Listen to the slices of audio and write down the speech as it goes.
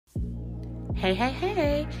Hey, hey,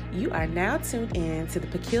 hey! You are now tuned in to the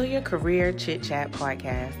Peculiar Career Chit Chat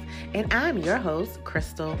podcast, and I'm your host,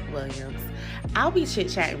 Crystal Williams. I'll be chit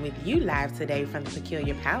chatting with you live today from the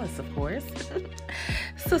Peculiar Palace, of course.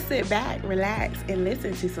 So sit back, relax, and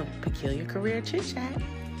listen to some Peculiar Career Chit Chat.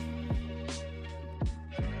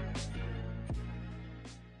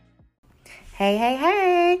 Hey, hey,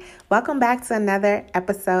 hey! Welcome back to another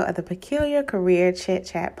episode of the Peculiar Career Chit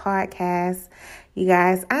Chat podcast. You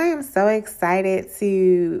guys, I am so excited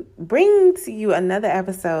to bring to you another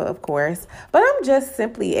episode, of course, but I'm just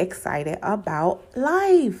simply excited about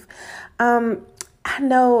life. I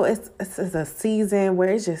know it's a season where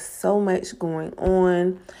it's just so much going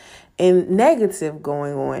on and negative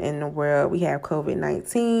going on in the world. We have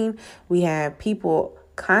COVID-19. We have people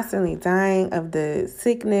constantly dying of the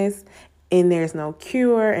sickness, and there's no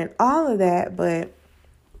cure and all of that. But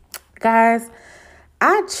guys,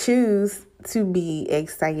 I choose to be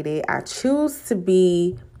excited. I choose to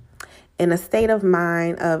be in a state of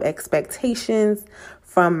mind of expectations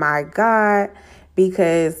from my God,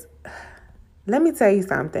 because let me tell you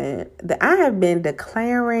something, that I have been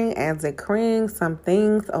declaring and decreeing some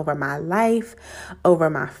things over my life, over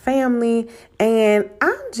my family, and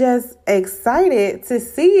I'm just excited to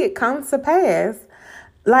see it come to pass.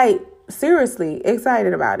 Like, seriously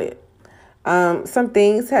excited about it. Some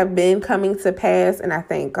things have been coming to pass, and I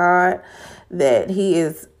thank God that He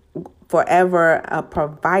is forever a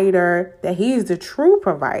provider, that He is the true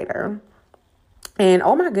provider. And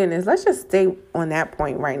oh my goodness, let's just stay on that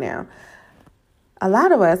point right now. A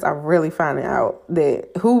lot of us are really finding out that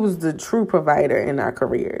who's the true provider in our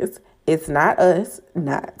careers. It's not us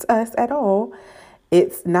at all.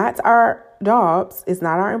 It's not our jobs. It's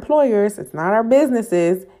not our employers. It's not our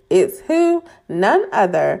businesses. It's who? None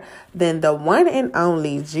other than the one and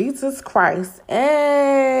only Jesus Christ.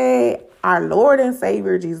 Hey, our Lord and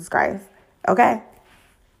Savior, Jesus Christ. Okay?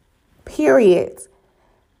 Period.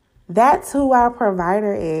 That's who our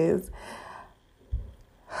provider is.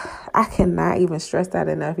 I cannot even stress that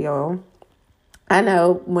enough, y'all. I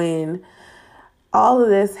know when all of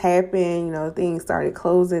this happened, things started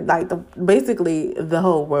closing, basically the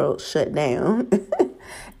whole world shut down.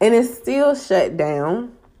 And it's still shut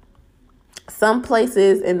down. Some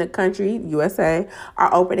places in the country, USA,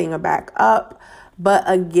 are opening back up. But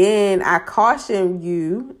again, I caution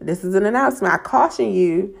you, this is an announcement, I caution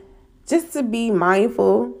you just to be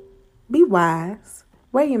mindful, be wise,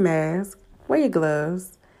 wear your mask, wear your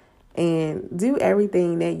gloves, and do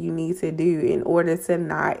everything that you need to do in order to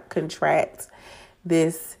not contract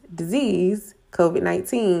this disease,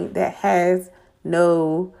 COVID-19, that has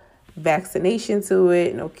no vaccination to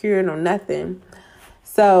it, no cure, no nothing.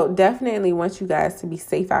 So definitely want you guys to be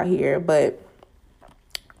safe out here, but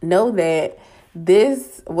know that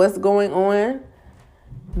what's going on,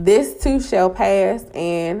 this too shall pass,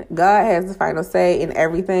 and God has the final say in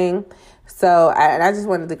everything. So I just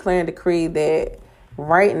want to declare and decree that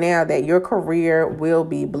right now that your career will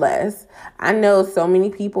be blessed. I know so many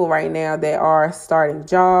people right now that are starting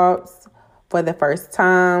jobs for the first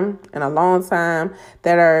time in a long time,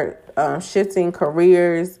 that are shifting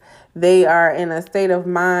careers. They are in a state of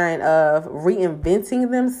mind of reinventing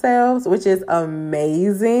themselves, which is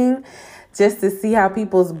amazing, just to see how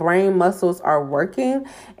people's brain muscles are working.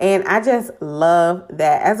 And I just love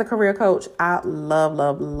that. As a career coach, I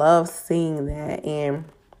love seeing that. And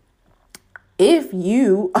if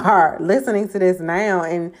you are listening to this now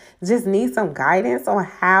and just need some guidance on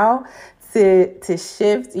how to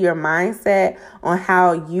shift your mindset on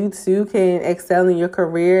how you too can excel in your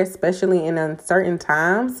career, especially in uncertain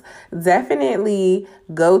times, definitely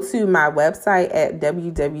go to my website at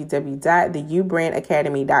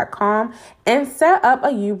www.theubrandacademy.com and set up a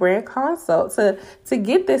UBrand consult to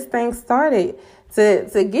get this thing started,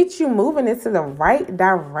 to get you moving into the right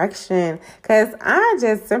direction. Because I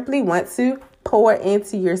just simply want to pour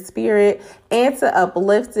into your spirit and to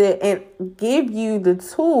uplift it and give you the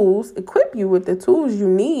tools, equip you with the tools you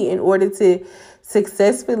need in order to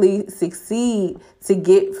successfully succeed, to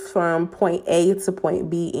get from point A to point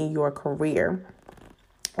B in your career.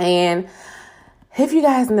 And if you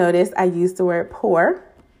guys notice, I use the word pour,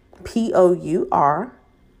 P-O-U-R.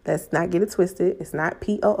 Let's not get it twisted. It's not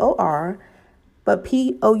P-O-O-R, but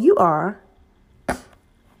P-O-U-R.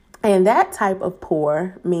 And that type of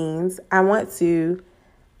pour means I want to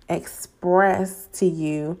express to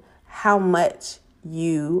you how much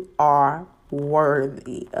you are worth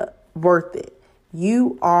it.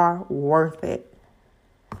 You are worth it.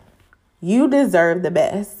 You deserve the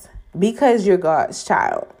best because you're God's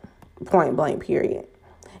child. Point blank, period.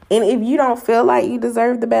 And if you don't feel like you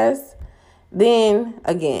deserve the best, then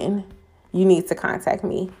again, you need to contact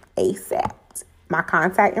me ASAP. My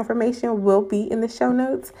contact information will be in the show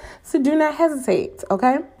notes, so do not hesitate,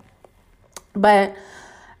 okay? But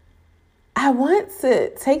I want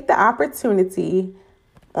to take the opportunity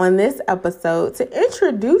on this episode to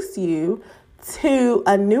introduce you to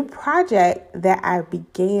a new project that I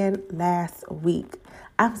began last week.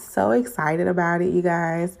 I'm so excited about it, you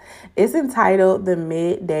guys. It's entitled The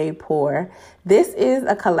Midday Pour. This is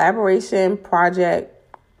a collaboration project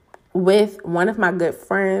with one of my good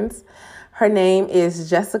friends. Her name is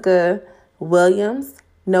Jessica Williams.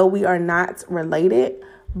 No, we are not related,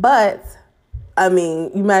 but I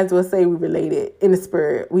mean, you might as well say we related in the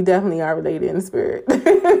spirit. We definitely are related in the spirit.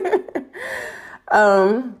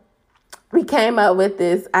 We came up with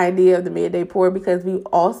this idea of the midday pour because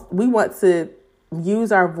we want to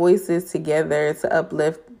use our voices together to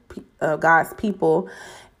uplift God's people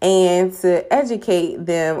and to educate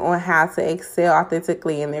them on how to excel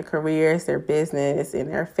authentically in their careers, their business, in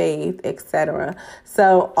their faith, etc.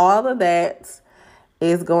 So all of that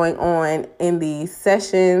is going on in these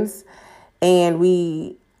sessions, and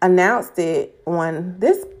we announced it on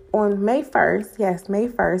May 1st. Yes, May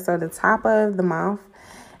 1st, so the top of the month.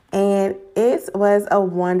 And it was a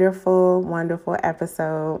wonderful, wonderful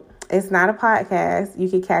episode. It's not a podcast. You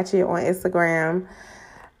can catch it on Instagram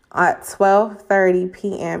at 12:30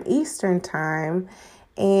 p.m. Eastern time.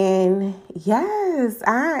 And yes,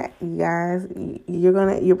 you guys, you're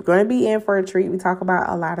gonna be in for a treat. We talk about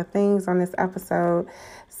a lot of things on this episode,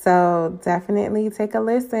 so definitely take a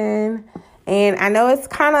listen. And I know it's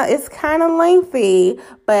kind of lengthy,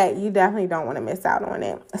 but you definitely don't want to miss out on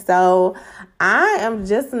it. So I am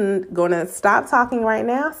just going to stop talking right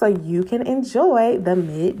now so you can enjoy the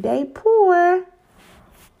midday pour.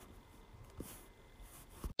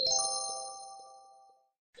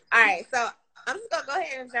 All right, so I'm just going to go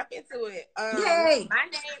ahead and jump into it. Yay! My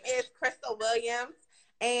name is Crystal Williams,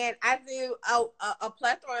 and I do a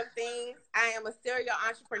plethora of things. I am a serial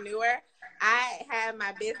entrepreneur. I have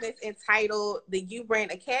my business entitled the U Brand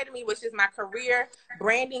Academy, which is my career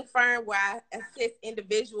branding firm where I assist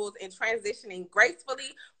individuals in transitioning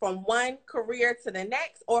gracefully from one career to the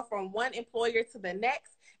next or from one employer to the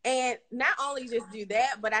next. And not only just do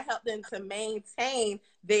that, but I help them to maintain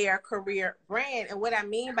their career brand. And what I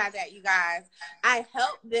mean by that, you guys, I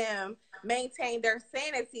help them maintain their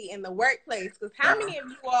sanity in the workplace. Because how many of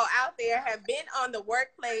you all out there have been on the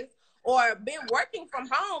workplace or been working from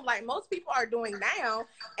home like most people are doing now,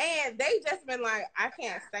 and they just been like, I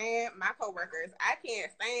can't stand my coworkers. I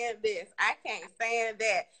can't stand this. I can't stand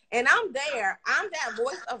that. And I'm there. I'm that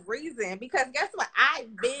voice of reason because guess what?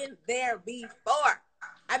 I've been there before.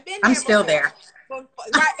 I've been there I'm still there.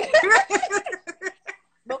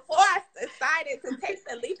 Before I decided to take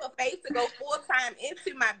the leap of faith to go full-time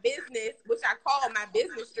into my business, which I call my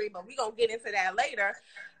business street, but we're going to get into that later.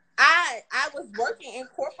 I was working in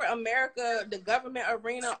corporate America, the government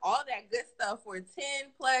arena, all that good stuff for 10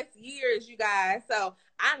 plus years, you guys. So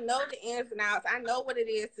I know the ins and outs. I know what it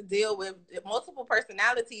is to deal with multiple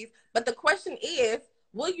personalities. But the question is,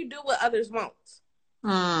 will you do what others won't?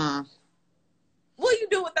 Will you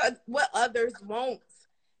do what others won't?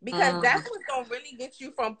 Because that's what's going to really get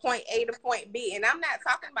you from point A to point B. And I'm not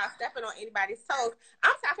talking about stepping on anybody's toes.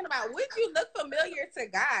 I'm talking about, would you look familiar to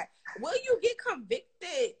God? Will you get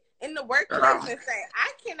convicted in the workplace and say,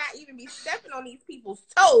 I cannot even be stepping on these people's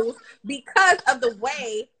toes because of the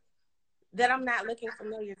way that I'm not looking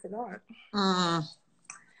familiar to God?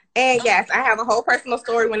 And yes, I have a whole personal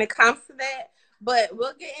story when it comes to that. But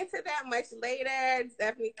we'll get into that much later.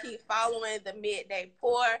 Definitely keep following the midday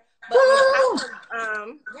pour. But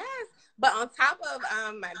on top of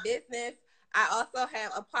my business, I also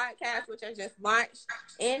have a podcast which I just launched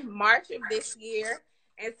in March of this year,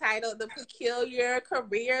 entitled The Peculiar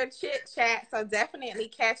Career Chit Chat. So definitely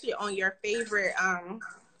catch it on your favorite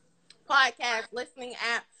podcast listening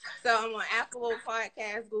app. So I'm on Apple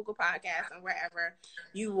Podcasts, Google Podcasts, and wherever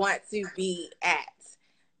you want to be at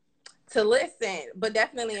to listen, but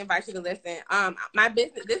definitely invite you to listen. My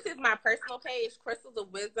business, this is my personal page, Crystals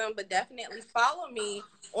of Wisdom, but definitely follow me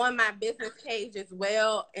on my business page as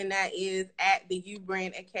well, and that is at the U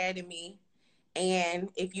Brand Academy. And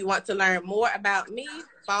if you want to learn more about me,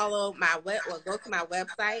 go to my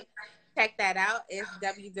website, check that out. It's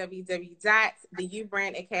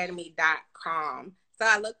www.theUBrandAcademy.com. So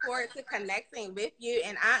I look forward to connecting with you,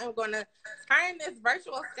 and I am going to turn this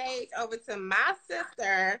virtual stage over to my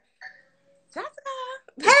sister, Jessica.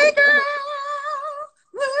 Hey, girl.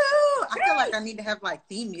 Woo! I feel like I need to have like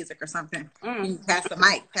theme music or something. Pass the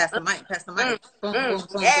mic. Boom, boom,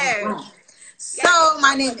 boom, Yes. boom, boom. So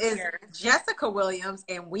my name is Jessica Williams,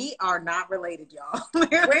 and we are not related, y'all. We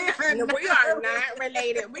are not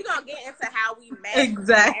related. We're gonna get into how we met,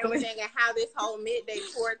 exactly, and everything, and how this whole midday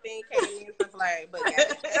tour thing came into play. But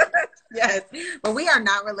yes. yes, but we are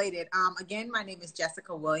not related. Again, my name is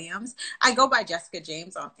Jessica Williams. I go by Jessica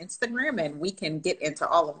James on Instagram, and we can get into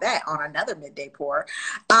all of that on another midday pour.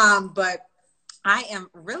 But I am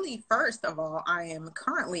really, first of all, I am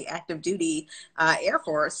currently active duty Air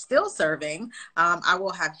Force, still serving. I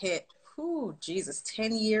will have hit, 10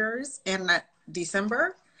 years in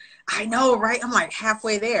December. I know, right? I'm like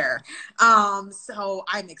halfway there. So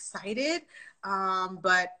I'm excited.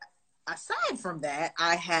 But aside from that,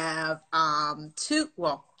 I have two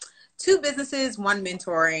businesses, one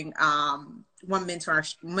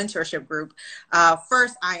mentorship group.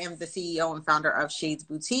 First, I am the CEO and founder of Shades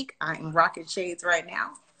Boutique. I am rocking shades right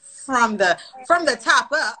now from the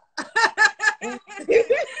top up.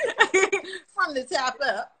 From the top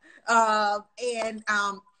up.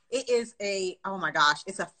 It is oh my gosh,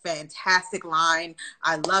 it's a fantastic line.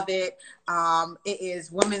 I love it. It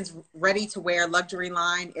is women's ready to wear luxury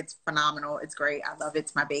line. It's phenomenal. It's great. I love it.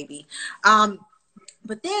 It's my baby.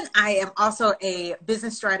 But then I am also a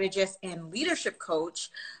business strategist and leadership coach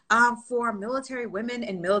for military women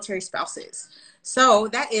and military spouses. So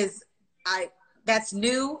that's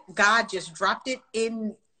new. God just dropped it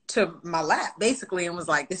into my lap basically and was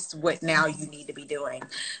like, this is what now you need to be doing.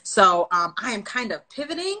 So I am kind of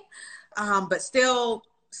pivoting, but still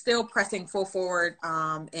pressing full forward.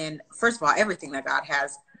 And first of all, everything that God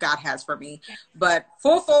has for me, but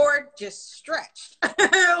full forward, just stretched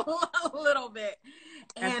a little bit.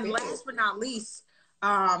 And last but not least,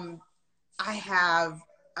 God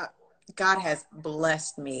has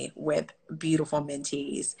blessed me with beautiful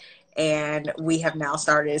mentees, and we have now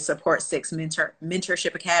started Support 6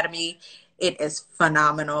 Mentorship Academy. It is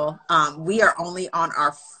phenomenal. We are only on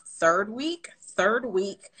our third week,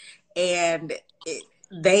 and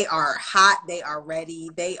they are hot. They are ready.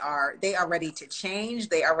 They are ready to change.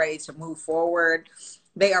 They are ready to move forward.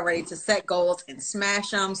 They are ready to set goals and smash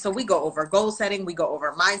them. So we go over goal setting. We go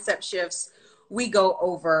over mindset shifts. We go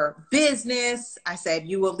over business. I said,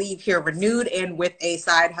 you will leave here renewed and with a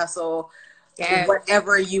side hustle, yes,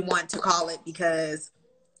 whatever you want to call it, because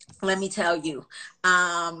let me tell you,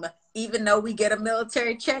 even though we get a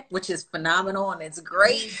military check, which is phenomenal and it's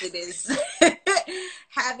great, it is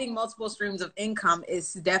having multiple streams of income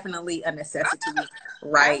is definitely a necessity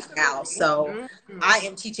right now. So I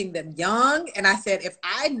am teaching them young. And I said, if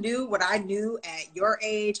I knew what I knew at your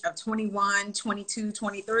age of 21, 22,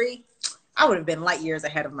 23, I would have been light years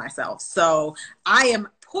ahead of myself. So I am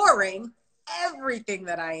pouring everything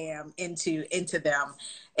that I am into them,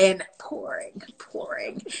 and pouring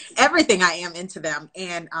everything I am into them.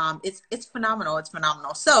 And it's phenomenal. It's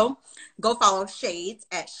phenomenal. So go follow Shades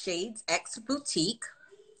at Shades X Boutique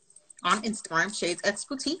on Instagram, Shades X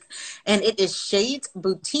Boutique. And it is Shades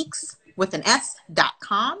Boutiques with an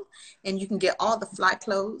S.com. And you can get all the fly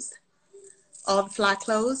clothes.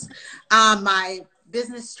 My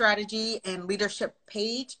business strategy and leadership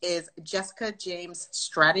page is Jessica James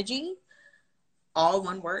Strategy. All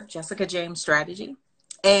one word, Jessica James Strategy.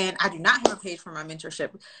 And I do not have a page for my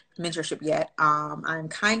mentorship yet. I'm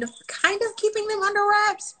kind of keeping them under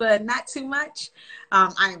wraps, but not too much.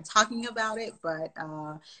 I am talking about it, but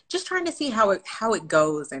just trying to see how it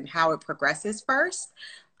goes and how it progresses first.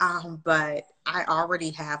 But I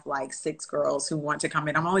already have like 6 girls who want to come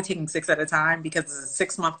in. I'm only taking 6 at a time because it's a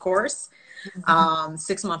 6-month course,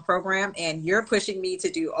 6-month program, and you're pushing me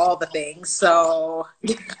to do all the things. So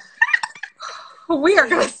we are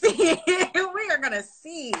going to see. We are going to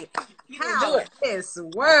see how this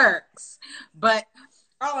works. But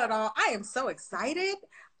all in all, I am so excited.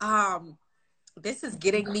 This is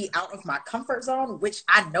getting me out of my comfort zone, which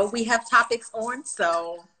I know we have topics on.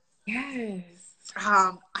 So yes,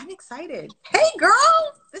 I'm excited. Hey,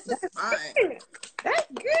 girl, this is fun. That's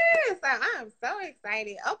good. So I'm so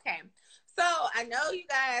excited. Okay, so I know you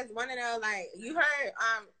guys want to know, like, you heard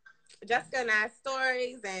Jessica and I's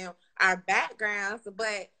stories and our backgrounds,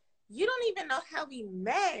 but you don't even know how we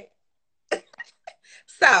met.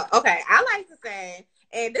 So, okay, I like to say,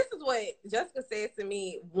 and this is what Jessica said to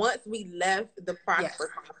me once we left the Prosper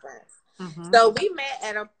conference. Mm-hmm. So we met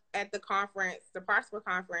at the conference, the Prosper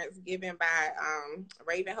conference, given by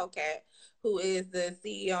Raven Hocat, who is the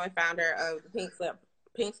CEO and founder of the Pink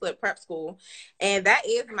Slip Prep School, and that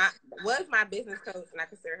was my business coach, and I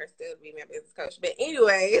consider her still to be my business coach. But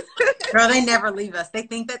anyways, girl, they never leave us. They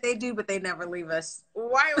think that they do, but they never leave us.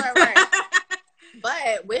 Right.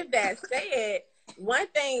 But with that said, one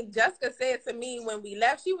thing Jessica said to me when we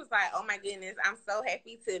left, she was like, "Oh my goodness, I'm so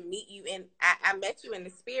happy to meet you, and I met you in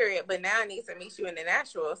the spirit, but now I need to meet you in the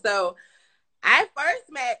natural." So I first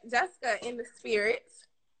met Jessica in the spirit,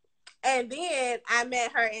 and then I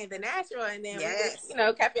met her in the natural, and then we just, you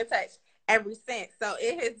know, kept in touch ever since. So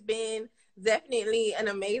it has been definitely an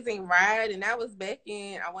amazing ride, and that was back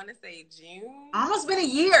in, I want to say, June. Almost been a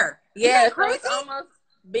year. Yeah, so it's almost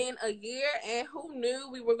been a year, and who knew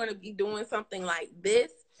we were going to be doing something like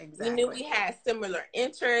this? Exactly. We knew we had similar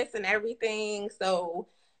interests and everything. So,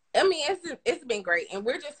 I mean, it's been great, and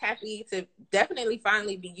we're just happy to definitely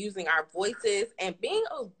finally be using our voices and being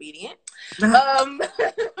obedient.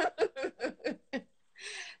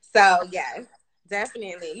 So, yes,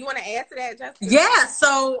 definitely. You want to add to that, Jessica? Yeah,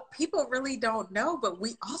 so people really don't know, but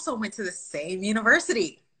we also went to the same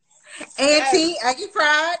university. A&T, Aggie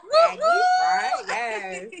Pride. Aggie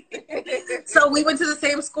Pride, yes. So we went to the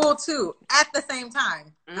same school too at the same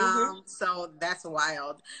time. So that's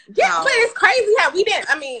wild. Yeah, but it's crazy how we didn't.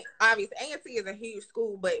 I mean, obviously A&T is a huge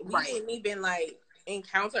school, but we didn't even like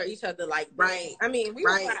encounter each other like that. I mean, we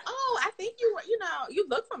were like, oh, I think you were, you know, you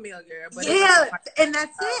look familiar. But yeah, and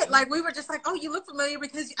that's it. Like we were just like, oh, you look familiar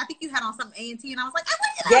because I think you had on some A&T, and I was like, I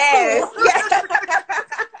went to that school.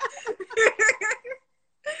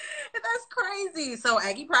 That's crazy. So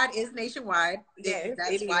Aggie Pride is nationwide. Yes,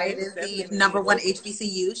 that's why it is the #1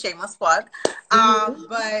 HBCU. Shameless plug.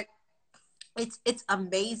 But it's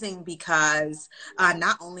amazing because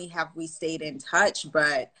not only have we stayed in touch,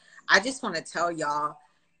 but I just want to tell y'all,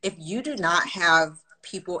 if you do not have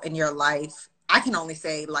people in your life, I can only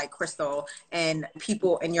say like Crystal, and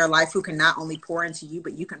people in your life who can not only pour into you,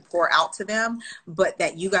 but you can pour out to them, but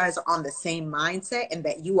that you guys are on the same mindset and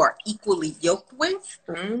that you are equally yoked with,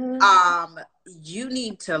 you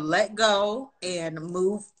need to let go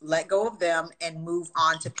of them and move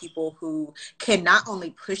on to people who can not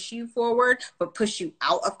only push you forward, but push you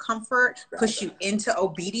out of comfort, push you into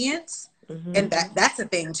obedience. And that's a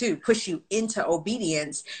thing too, push you into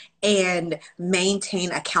obedience and maintain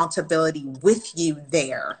accountability with you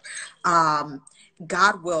there.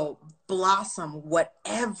 God will blossom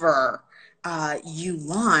whatever you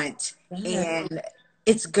want. And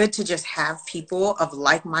it's good to just have people of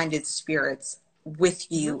like-minded spirits with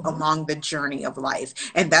you along the journey of life.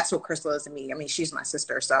 And that's what Crystal is to me. I mean, she's my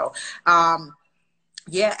sister. So,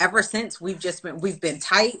 yeah, ever since we've been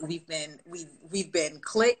tight, we've been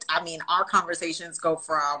clicked. I mean, our conversations go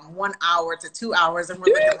from 1 hour to 2 hours, and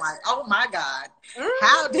we're looking like, oh my God,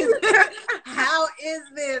 how is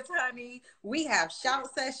this, honey? We have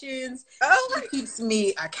shout sessions. She keeps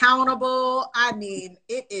me accountable. I mean,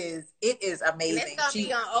 it is amazing. And it's gonna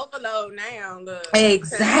be on overload now. Look.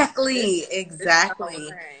 Exactly.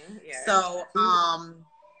 Yeah. So,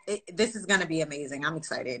 this is gonna be amazing. I'm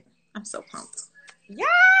excited. I'm so pumped. Yes.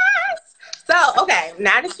 So, okay,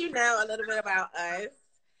 now that you know a little bit about us,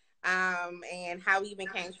 and how we even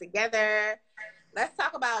came together, let's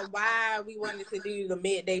talk about why we wanted to do the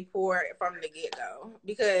midday pour from the get-go.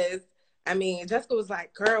 Because, I mean, Jessica was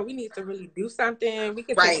like, girl, we need to really do something. We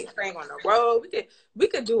could take this thing on the road. We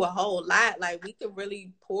could do a whole lot. Like, we could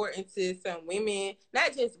really pour into some women,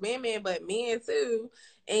 not just women, but men too.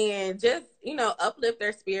 And just, you know, uplift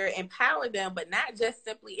their spirit, empower them, but not just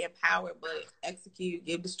simply empower, but execute,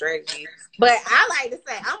 give the strategy. But I like to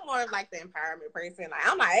say, I'm more of like the empowerment person. Like,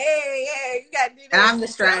 I'm like, hey, yeah, you got to do that. And I'm the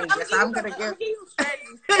strategist. I'm going to give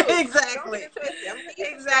strategies too. Exactly.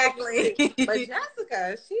 Exactly. But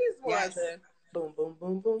Jessica, she's more of the boom, boom,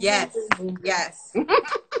 boom, boom. Yes. Boom, boom, boom. Yes.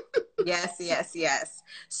 Yes.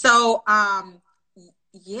 So,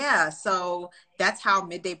 yeah, so that's how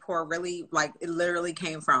Midday Pour really, like, it literally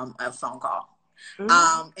came from a phone call.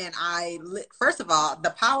 And first of all, the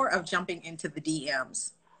power of jumping into the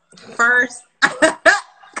DMs first, because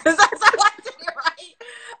that's all I did, right?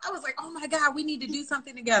 I was like, oh my God, we need to do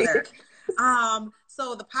something together.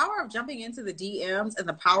 So the power of jumping into the DMs and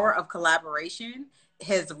the power of collaboration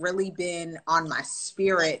has really been on my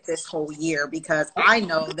spirit this whole year, because I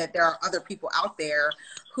know that there are other people out there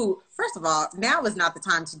who, first of all, now is not the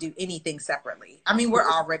time to do anything separately. I mean, we're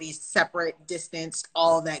already separate, distanced,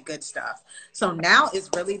 all that good stuff. So now is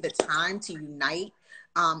really the time to unite,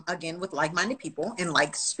 again, with like-minded people and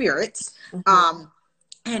like spirits,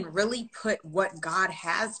 and really put what God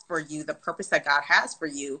has for you, the purpose that God has for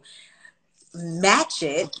you, match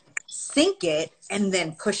it, sync it, and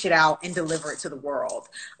then push it out and deliver it to the world,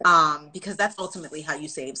 because that's ultimately how you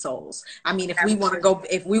save souls. I mean, if we want to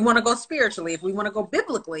go spiritually, if we want to go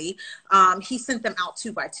biblically, he sent them out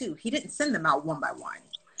 2 by 2. He didn't send them out 1 by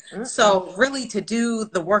 1. So really, to do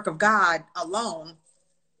the work of God alone,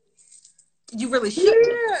 You really should.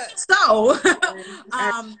 Yeah. So,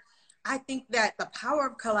 I think that the power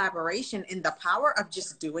of collaboration and the power of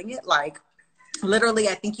just doing it, like literally,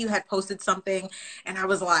 I think you had posted something and I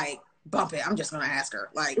was like, bump it. I'm just going to ask her.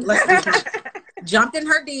 Like, let's do something. Jumped in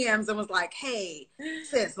her DMs and was like, hey,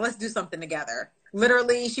 sis, let's do something together.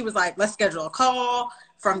 Literally, she was like, let's schedule a call.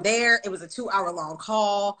 From there, it was a 2-hour-long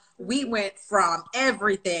call. We went from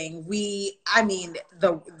everything,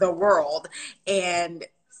 the world. And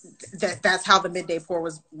that's how the Midday Pour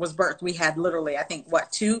was birthed. We had literally, I think,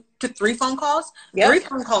 2 to 3 phone calls? Yep. 3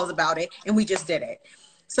 phone calls about it, and we just did it.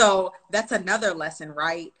 So that's another lesson,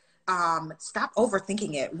 right? Stop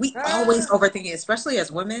overthinking it. We always overthink it, especially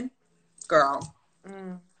as women. Girl.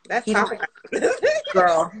 That's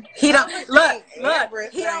girl. He don't look. He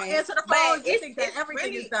don't answer the phone. You think that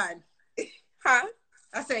everything is done. Huh?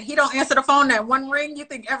 I said he don't answer the phone. That one ring, you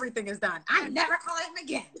think everything is done. I never call him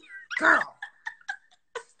again, girl.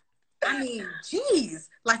 I mean, geez,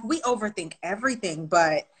 like we overthink everything,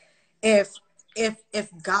 but if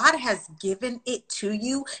God has given it to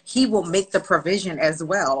you, he will make the provision as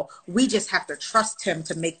well. We just have to trust him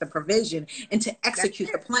to make the provision and to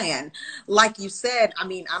execute the plan. Like you said, I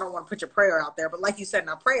mean, I don't want to put your prayer out there, but like you said in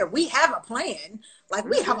our prayer, we have a plan. Like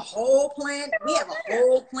we have a whole plan. We have a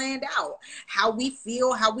whole planned out. How we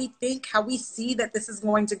feel, how we think, how we see that this is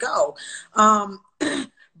going to go.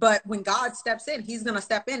 But when God steps in, he's going to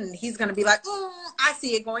step in and he's going to be like, I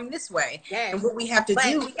see it going this way. Yes. And what we have to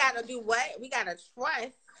do. We got to do what? We got to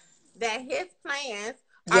trust that his plans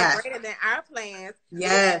are greater than our plans.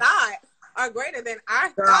 Yes. His thoughts are greater than our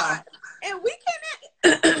thoughts. And we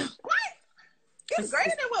cannot, what? It's greater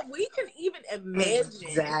than what we can even imagine.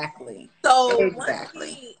 Exactly. So once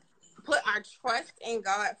we put our trust in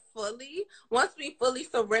God fully, once we fully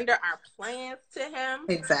surrender our plans to him,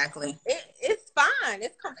 exactly, it's fine.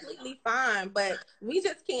 It's completely fine. But we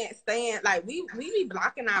just can't stand, like we be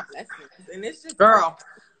blocking our blessings, and it's just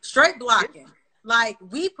straight blocking. Like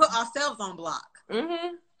we put ourselves on block.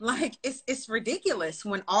 Mm-hmm. Like it's ridiculous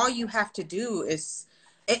when all you have to do is.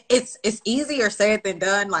 It's easier said than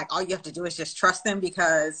done. Like all you have to do is just trust them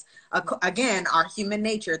because again, our human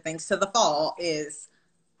nature, thanks to the fall, is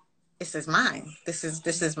this is mine. This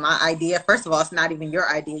is my idea. First of all, it's not even your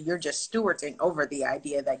idea. You're just stewarding over the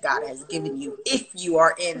idea that God has given you. If you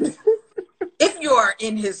are in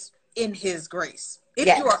his grace,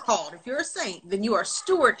 if you are called, if you're a saint, then you are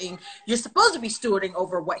stewarding. You're supposed to be stewarding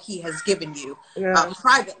over what he has given you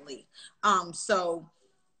privately. So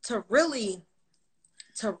to really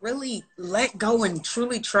let go and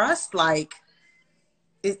truly trust, like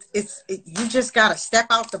you just gotta step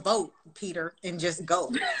out the boat, Peter, and just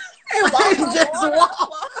go. And walk.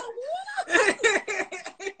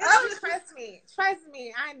 Oh, trust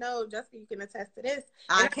me. I know, Jessica, you can attest to this.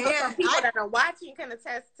 I can. People that are watching can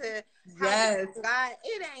attest to. Yes. God,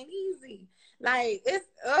 it ain't easy. Like it's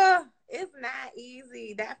not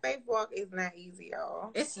easy. That faith walk is not easy,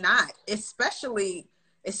 y'all. It's not, especially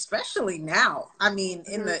now. I mean,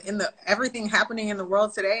 in the everything happening in the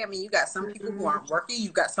world today, I mean, you got some people who aren't working,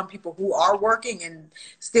 you got some people who are working and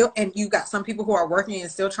you got some people who are working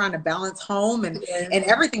and still trying to balance home and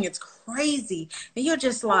everything. It's crazy. And you're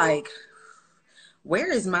just like,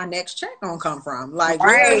 where is my next check gonna come from? Like,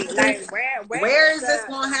 where is this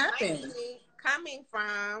gonna happen? Coming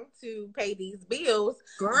from to pay these bills?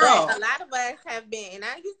 Girl. But a lot of us have been, and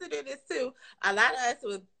I used to do this too, a lot of us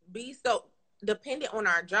would be so dependent on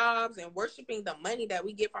our jobs and worshiping the money that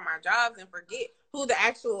we get from our jobs and forget who the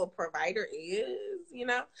actual provider is, you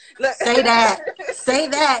know? Look. Say that.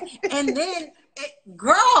 And then,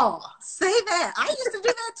 girl, say that. I used to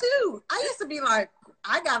do that too. I used to be like,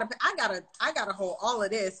 I gotta hold all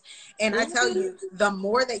of this. And I tell you, the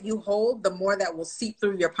more that you hold, the more that will seep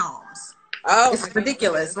through your palms. Oh, it's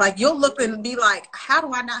ridiculous. Like you'll look and be like, how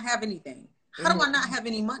do I not have anything? How do I not have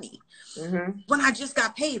any money when I just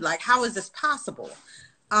got paid? Like, how is this possible?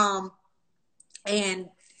 And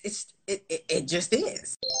it just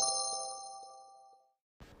is.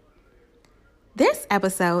 This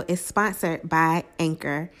episode is sponsored by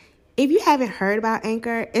Anchor. If you haven't heard about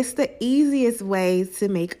Anchor, it's the easiest way to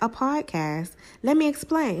make a podcast. Let me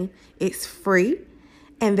explain. It's free,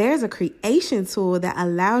 and there's a creation tool that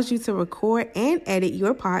allows you to record and edit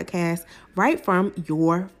your podcast right from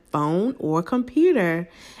your phone or computer.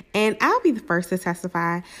 And I'll be the first to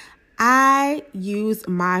testify. I use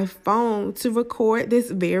my phone to record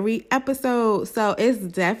this very episode, so it's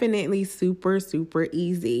definitely super, super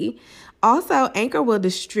easy. Also, Anchor will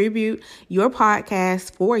distribute your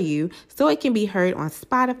podcast for you so it can be heard on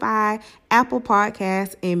Spotify, Apple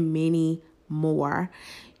Podcasts, and many more.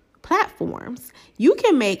 platforms. You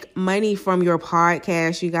can make money from your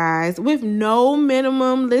podcast, you guys, with no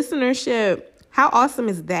minimum listenership. How awesome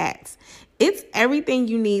is that? It's everything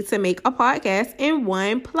you need to make a podcast in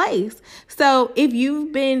one place. So if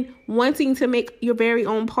you've been wanting to make your very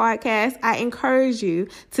own podcast, I encourage you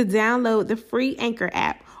to download the free Anchor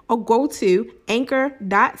app or go to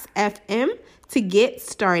anchor.fm to get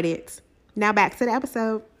started. Now back to the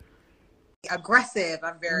episode. Aggressive.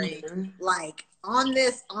 I'm very like on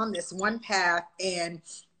this one path, and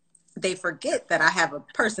they forget that I have a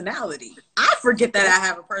personality. I forget that I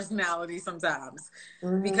have a personality sometimes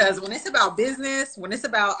because when it's about business, when it's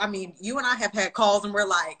about, I mean, you and I have had calls and we're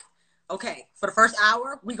like, okay, for the first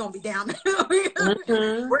hour, we're going to be down. We're going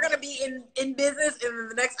to be in business, and in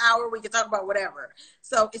the next hour, we can talk about whatever.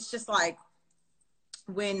 So it's just like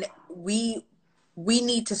when we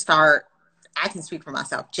need to start, I can speak for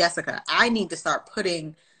myself, Jessica, I need to start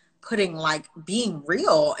putting like being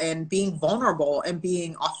real and being vulnerable and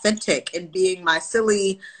being authentic and being my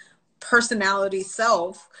silly personality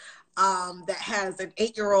self that has an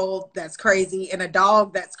 8-year-old that's crazy and a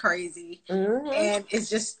dog that's crazy and it's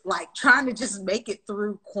just like trying to just make it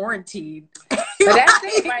through quarantine. But that's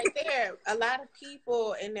it right there. A lot of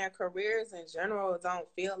people in their careers in general don't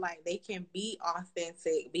feel like they can be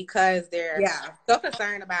authentic because they're so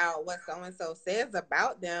concerned about what so-and-so says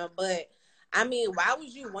about them. But I mean, why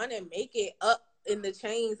would you want to make it up in the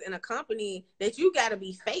chains in a company that you got to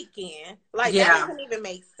be fake in? Like, that doesn't even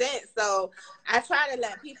make sense. So I try to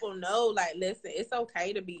let people know, like, listen, it's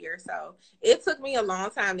okay to be yourself. It took me a long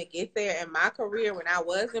time to get there in my career when I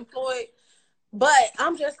was employed. But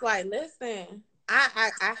I'm just like, listen,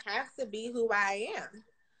 I have to be who I am.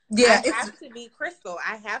 I have to be Crystal.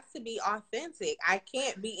 I have to be authentic. I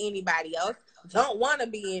can't be anybody else. Don't want to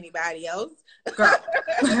be anybody else. Girl.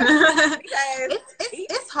 it's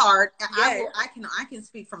hard. I can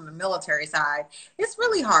speak from the military side. It's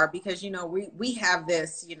really hard because, you know, we have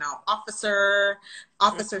this, you know,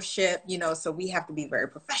 officership, you know, so we have to be very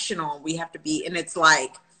professional. We have to be, and it's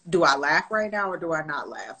like, do I laugh right now or do I not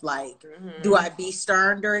laugh? Like, do I be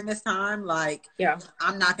stern during this time? Like,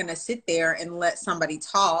 I'm not going to sit there and let somebody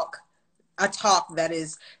talk a talk that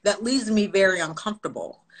leaves me very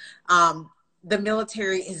uncomfortable. The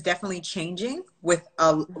military is definitely changing with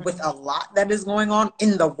a lot that is going on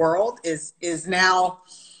in the world is now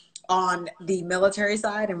on the military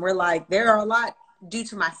side. And we're like, there are a lot due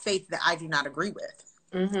to my faith that I do not agree with.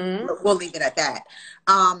 We'll leave it at that.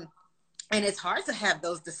 And it's hard to have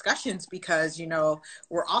those discussions because, you know,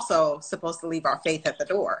 we're also supposed to leave our faith at the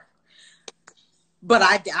door. But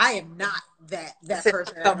I am not that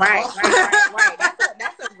person. Right.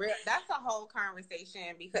 That's a whole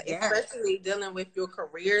conversation because especially dealing with your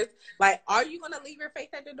careers. Like, are you going to leave your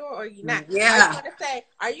faith at the door or are you not? Yeah. Are you going to say,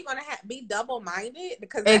 are you going to be double-minded?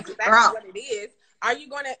 Because that's exactly what it is. Are you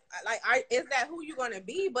going to, is that who you're going to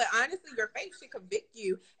be? But honestly, your faith should convict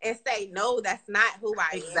you and say, no, that's not who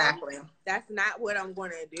I am. Exactly. That's not what I'm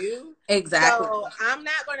going to do. Exactly. So I'm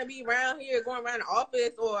not going to be around here going around the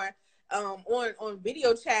office or on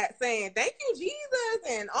video chat saying, thank you, Jesus,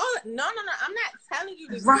 and all. No. I'm not telling you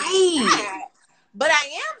to do that. But I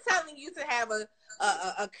am telling you to have a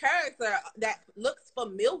character that looks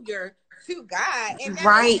familiar to God and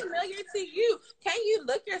that is familiar to you. Can you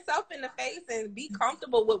look yourself in the face and be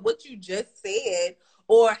comfortable with what you just said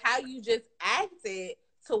or how you just acted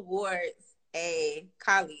towards a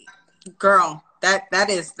colleague? Girl,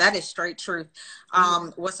 that is straight truth.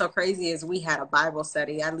 What's so crazy is we had a Bible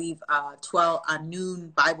study. I leave a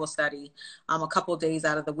noon Bible study a couple days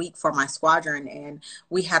out of the week for my squadron, and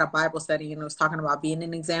we had a Bible study and it was talking about being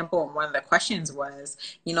an example. And one of the questions was,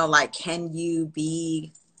 you know, like, can you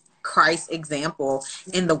be Christ's example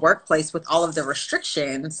in the workplace with all of the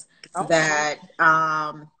restrictions that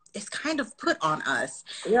is kind of put on us?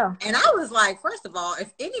 Yeah. And I was like, first of all,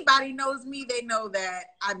 if anybody knows me, they know that,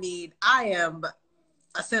 I mean, I am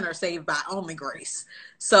a sinner saved by only grace.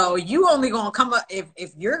 So you only gonna come up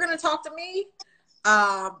if you're gonna talk to me,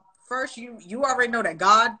 first you already know that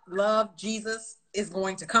God, love, Jesus is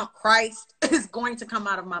going to come, Christ is going to come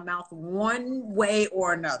out of my mouth one way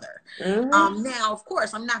or another. Now, of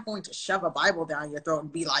course, I'm not going to shove a Bible down your throat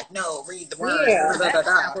and be like, no, read the word.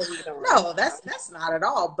 No, that's not at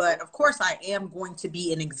all. But of course, I am going to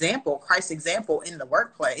be an example, Christ's example in the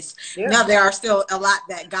workplace. Now, there are still a lot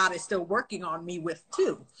that God is still working on me with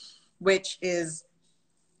too, which is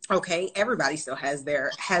okay. Everybody still has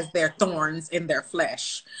their thorns in their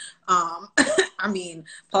flesh. I mean,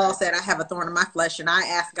 Paul said, I have a thorn in my flesh, and I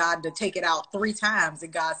asked God to take it out 3 times,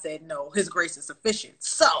 and God said, no, his grace is sufficient.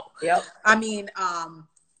 So, I mean,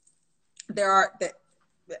 there are that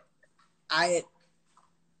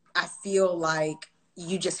I feel like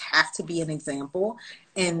you just have to be an example,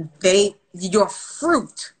 and your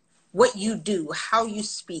fruit, what you do, how you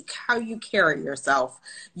speak, how you carry yourself,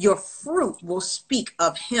 your fruit will speak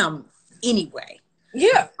of him anyway.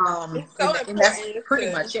 Yeah. It's so And that's important pretty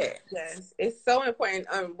to, much it. yes, it's so important.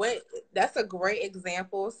 That's a great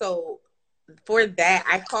example. So for that,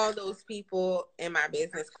 I call those people in my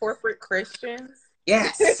business corporate Christians.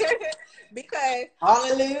 Yes. Because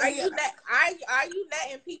Hallelujah. are you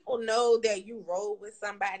letting people know that you roll with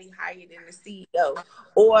somebody higher than the CEO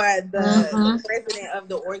or the president of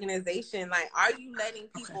the organization? Like, are you letting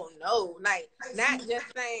people know? Like, not just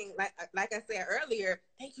saying like I said earlier,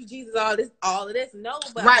 thank you, Jesus, all of this. No,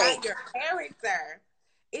 but about your character.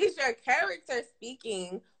 Is your character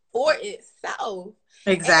speaking for itself?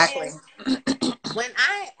 Exactly. And when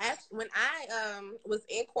I was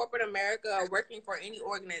in corporate America working for any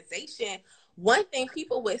organization, one thing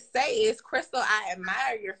people would say is, Crystal, I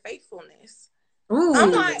admire your faithfulness. Ooh.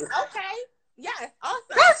 I'm like, okay, yes, awesome.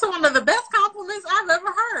 That's one of the best compliments I've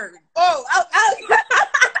ever heard. I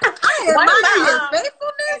admire your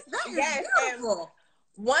faithfulness. That is beautiful.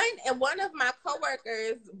 One of my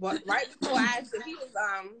coworkers, right before I actually, he was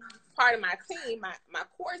part of my team, my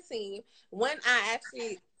core team. When I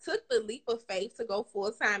actually took the leap of faith to go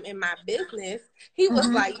full time in my business, he was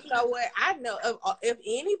like, you know what? I know if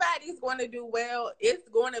anybody's going to do well, it's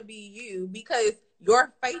going to be you, because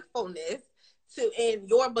your faithfulness and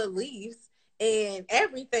your beliefs and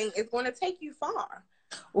everything is going to take you far.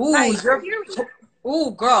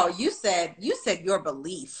 Ooh, girl, you said your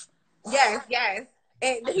belief. Yes.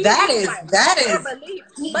 And that is belief.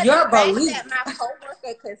 But your belief. That my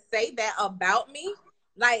coworker could say that about me.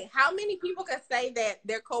 Like, how many people can say that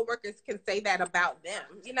their coworkers can say that about them?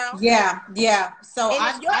 You know? Yeah. So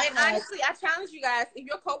honestly, I challenge you guys: if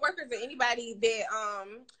your coworkers or anybody that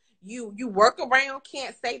you work around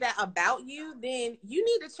can't say that about you, then you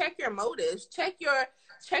need to check your motives, check your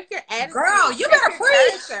attitude. Girl, you better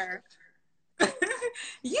preach.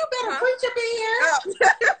 You better preach up in here.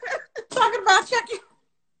 Talking about checking.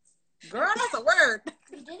 Girl, that's a word.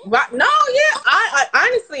 But no, yeah, I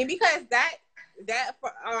honestly, because that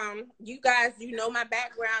you guys, you know my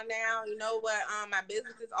background now, you know what my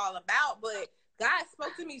business is all about. But God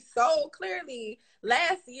spoke to me so clearly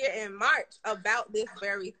last year in March about this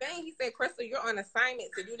very thing. He said, Crystal, you're on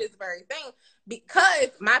assignment to do this very thing, because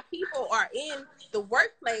my people are in the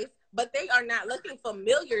workplace, but they are not looking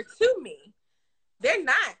familiar to me. They're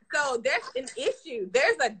not. So there's an issue.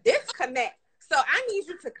 There's a disconnect. So I need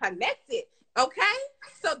you to connect it. Okay?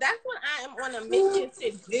 So that's what I am on a mission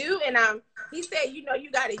to do. And he said, you know, you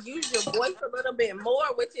got to use your voice a little bit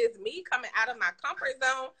more, which is me coming out of my comfort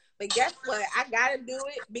zone. But guess what? I got to do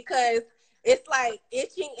it, because it's like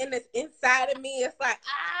itching inside of me. It's like,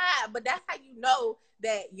 but that's how you know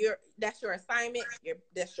that that's your assignment,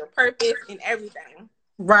 that's your purpose and everything.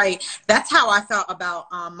 Right. That's how I felt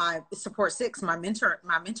about my Support 6, my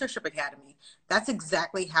mentorship academy. That's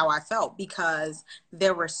exactly how I felt, because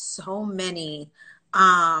there were so many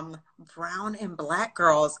brown and black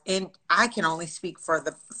girls, and I can only speak for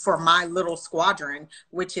my little squadron,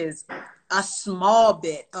 which is a small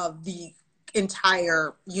bit of the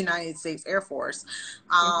entire United States Air Force.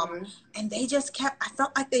 And I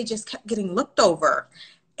felt like they just kept getting looked over.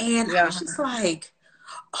 And I was just like,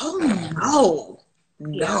 oh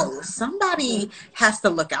no, somebody has to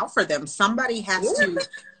look out for them. Somebody has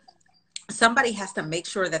to make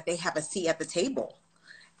sure that they have a seat at the table.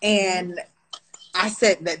 And I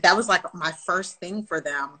said that was like my first thing for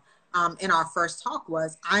them in our first talk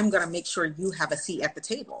was, I'm going to make sure you have a seat at the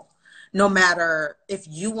table. No matter if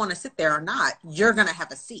you want to sit there or not, you're going to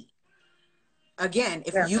have a seat. Again,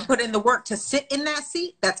 if you put in the work to sit in that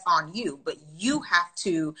seat, that's on you. But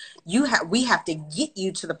we have to get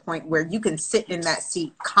you to the point where you can sit in that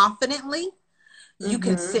seat confidently. You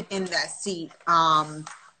can sit in that seat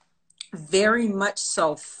very much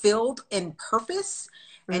so filled in purpose.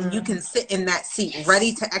 And you can sit in that seat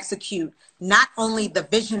ready to execute not only the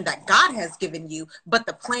vision that God has given you, but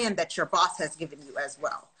the plan that your boss has given you as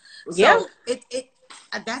well. So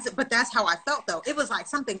but that's how I felt though. It was like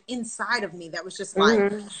something inside of me that was just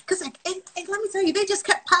like, cause like, and let me tell you, they just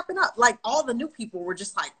kept popping up. Like all the new people were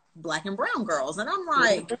just like black and brown girls. And I'm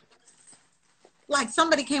like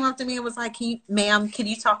somebody came up to me and was like, ma'am, can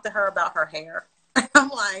you talk to her about her hair? I'm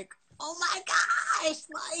like, oh my gosh.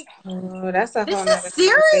 Like, that's a whole this is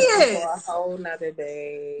serious. A whole nother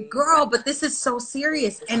day. Girl, but this is so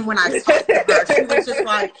serious. And when I talked to her,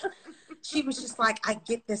 she was just like, I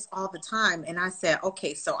get this all the time. And I said,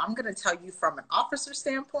 okay, so I'm going to tell you from an officer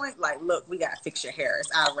standpoint, like, look, we got to fix your hair.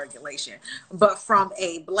 It's out of regulation. But from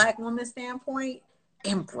a black woman standpoint,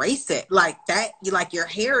 embrace it. Like that, like your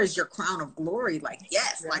hair is your crown of glory. Like,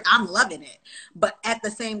 yes, like I'm loving it. But at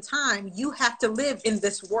the same time, you have to live in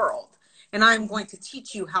this world. And I'm going to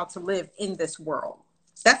teach you how to live in this world.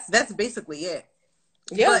 That's basically it.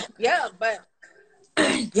 Yeah, but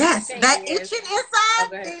yes, that itching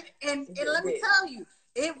inside, and let me tell you,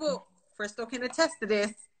 it will. Crystal can attest to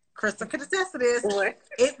this.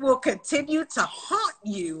 It will continue to haunt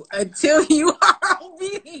you until you are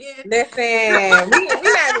obedient. Listen,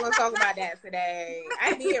 we're not going to talk about that today.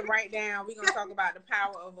 I did write down we're going to talk about the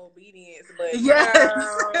power of obedience, but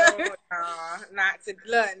not today.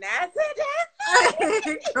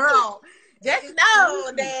 Girl, just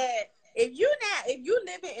know that if you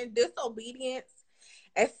living in disobedience,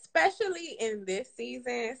 especially in this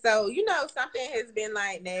season, so something has been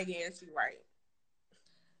like nagging at you, right?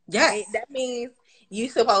 Yes. That means you're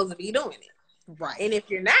supposed to be doing it. Right. And if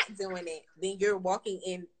you're not doing it, then you're walking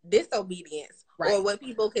in disobedience. Right. Or what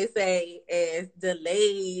people could say is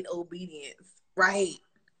delayed obedience. Right.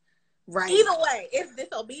 Right. Either way, it's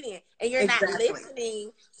disobedient. And you're not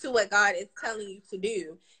listening to what God is telling you to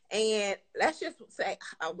do. And let's just say,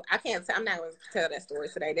 I'm not going to tell that story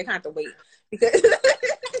today. They have to wait. Because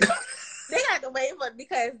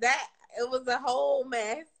because it was a whole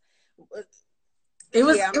mess. It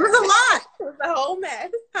was a lot. It was a whole mess.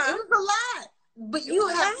 Huh? It was a lot. But you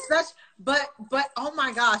have such, but oh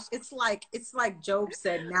my gosh, it's like Job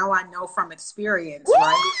said, now I know from experience,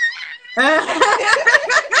 right? Now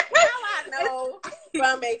I know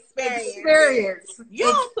from experience. You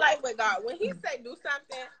don't play with God. When he say do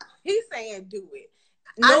something, he's saying do it.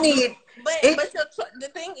 But the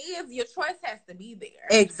thing is, your choice has to be there.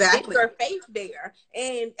 Exactly. It's your faith there.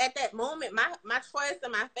 And at that moment, my choice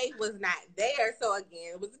and my faith was not there. So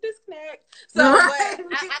again, it was a disconnect. So but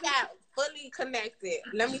I got fully connected.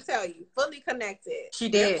 Let me tell you, fully connected. She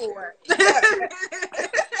did.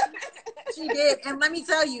 She did. And let me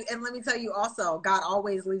tell you also, God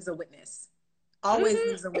always leaves a witness. Always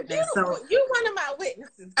leaves a witness. So you're one of my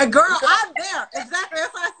witnesses. Girl, I'm there. Exactly.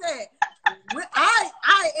 That's what I said.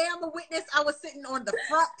 I am a witness. I was sitting on the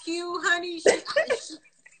front pew, honey.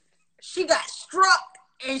 She got struck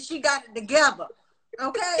and she got it together.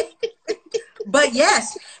 Okay. But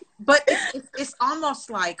yes, but it's almost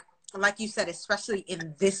like you said, especially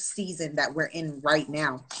in this season that we're in right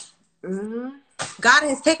now. Mm-hmm. God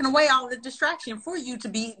has taken away all the distraction for you to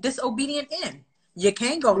be disobedient in. You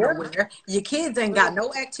can't go nowhere. Your kids ain't got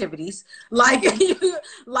no activities. Like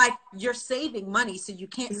you're saving money, so you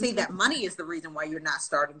can't say that money is the reason why you're not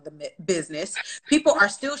starting the business. People are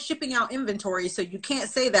still shipping out inventory, so you can't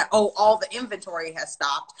say that, oh, all the inventory has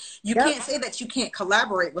stopped. You can't say that you can't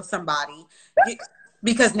collaborate with somebody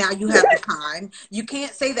because now you have the time. You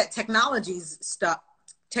can't say that technology's stuck.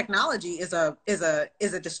 Technology is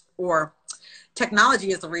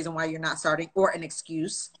technology is the reason why you're not starting, or an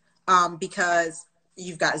excuse. Because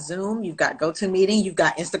you've got Zoom, you've got GoToMeeting, you've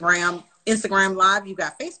got Instagram Live, you've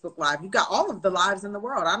got Facebook Live, you've got all of the lives in the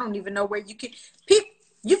world. I don't even know where you can.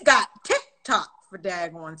 You've got TikTok, for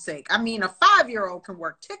daggone sake. I mean, a 5-year-old can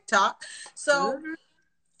work TikTok. So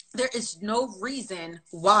there is no reason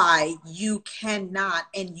why you cannot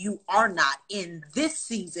and you are not in this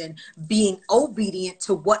season being obedient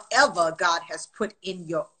to whatever God has put in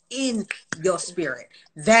your spirit.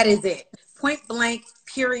 That is it. Point blank,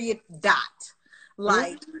 period, dot.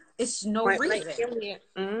 Like, it's no reason.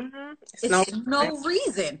 It's no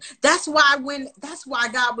reason. That's why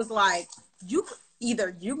God was like, you're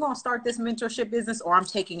gonna start this mentorship business or I'm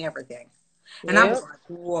taking everything. And I was like,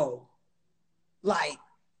 whoa. Like,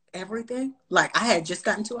 everything? Like, I had just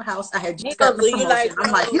gotten to a house. I had just gotten a promotion.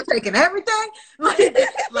 I'm like, you're taking everything? Like you ain't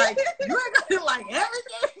gonna like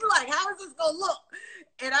everything? Like, how is this gonna look?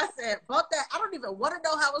 And I said, fuck that. I don't even want to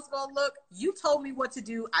know how it's going to look. You told me what to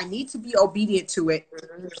do. I need to be obedient to it.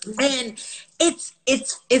 And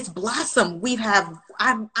it's blossom.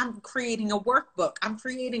 I'm creating a workbook. I'm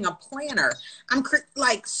creating a planner.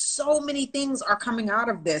 Like, so many things are coming out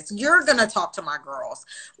of this. You're going to talk to my girls.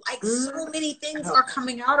 Like, so many things are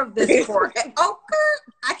coming out of this.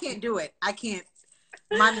 I can't do it. I can't.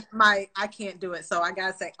 I can't do it. So I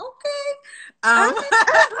gotta say, okay. I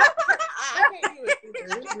can't do it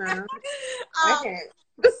either. No, I can't.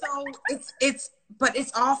 So but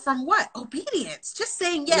it's all from what? Obedience. Just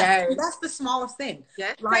saying yes. That's the smallest thing.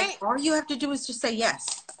 Yes. Like, all you have to do is just say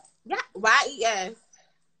yes. Yeah. YES.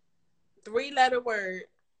 3-letter word.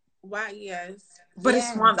 YES. But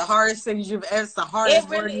it's one of the hardest things it's the hardest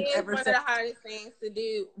word you've ever said. It really is one of the hardest things to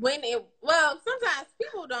do. Sometimes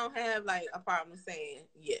people don't have like a problem saying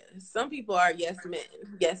yes. Some people are yes men,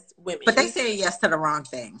 yes women. But they say yes to the wrong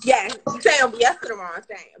thing. Yeah, you say yes to the wrong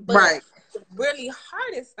thing. But right. really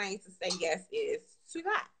hardest thing to say yes is to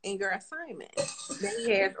God and your assignment that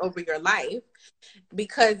He has over your life,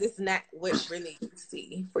 because it's not what really you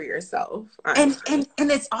see for yourself. And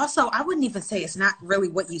it's also, I wouldn't even say it's not really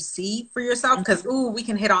what you see for yourself, because we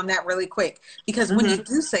can hit on that really quick, because when you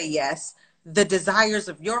do say yes, the desires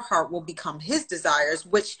of your heart will become His desires,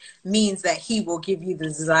 which means that He will give you the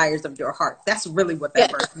desires of your heart. That's really what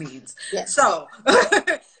that verse means. Yes. So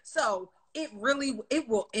so it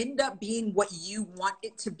will end up being what you want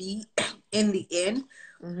it to be in the end.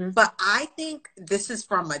 But I think this is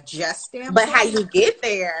from a Jess standpoint. But how you get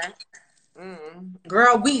there,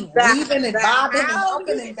 girl, we weaving and bobbing and up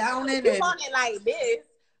and down and want it like this,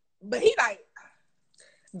 but he like,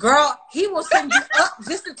 girl, He will send you up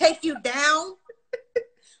just to take you down.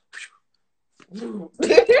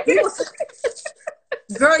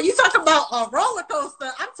 Girl, you talk about a roller coaster.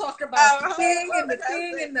 I'm talking about the king and the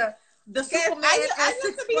king and the Superman.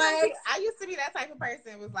 I used to be that type of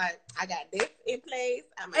person. Was like, I got this in place.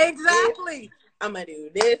 I'm gonna do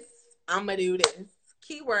this. I'm gonna do this.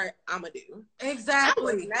 Keyword, I'm gonna do.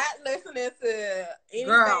 Exactly. I was not listening to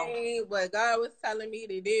anything what God was telling me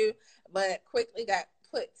to do, but quickly got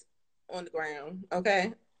put on the ground.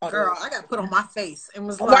 Okay. Girl, I got put on my face and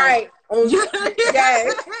was like,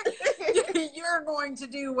 yes. You're going to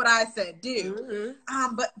do what I said do.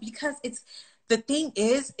 But because the thing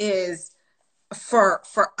is for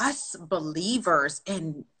us believers,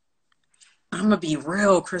 and I'm gonna be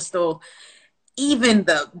real, Crystal, even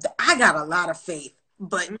I got a lot of faith,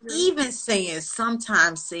 but even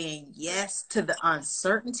sometimes saying yes to the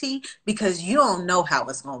uncertainty, because you don't know how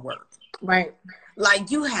it's gonna work. Right.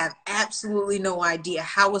 Like, you have absolutely no idea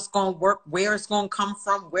how it's going to work, where it's going to come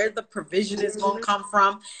from, where the provision is going to come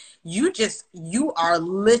from. You are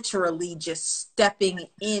literally just stepping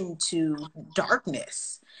into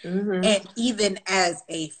darkness. And even as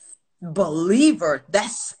a believer,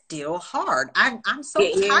 that's still hard. I'm so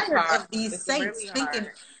tired of these saints really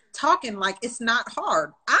talking like it's not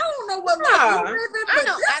hard. I don't know what life you're living, but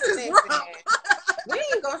this is wrong. We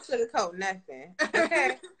ain't gonna sugarcoat nothing.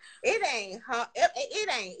 Okay? It ain't hard. It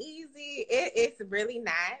ain't easy. It's really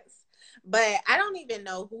nice. But I don't even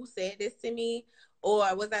know who said this to me,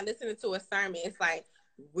 or was I listening to a sermon? It's like,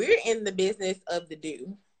 we're in the business of the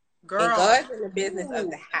do. Girl. And God's in the business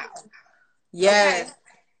of the how. Yes.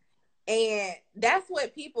 Okay? And that's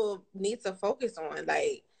what people need to focus on.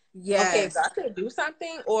 Like, yes. Okay, if God could do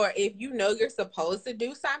something, or if you know you're supposed to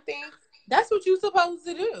do something, that's what you're supposed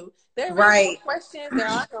to do. There are no questions, there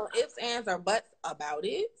are no ifs, ands, or buts about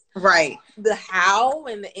it. Right. The how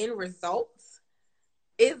and the end results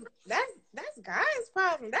that's God's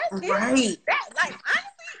problem. That's his. Right. That, like,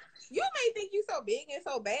 honestly, you may think you so big and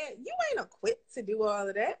so bad. You ain't equipped to do all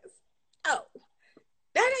of that. Oh,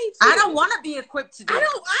 that ain't true. I don't want to be equipped to do it.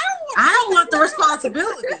 I don't want the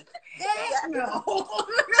responsibility. Heck no.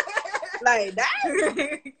 Like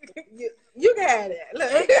that. You got it.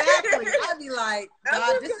 Look. Exactly. I'd be like,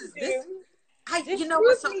 God, this is this. You know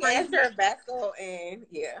what's so crazy? As your vessel, and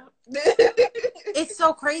it's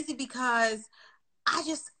so crazy because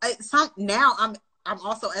now I'm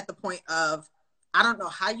also at the point of, I don't know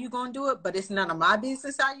how you gonna do it, but it's none of my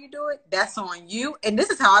business how you do it. That's on you. And this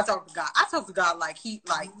is how I talk to God. I talk to God like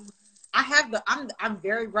I'm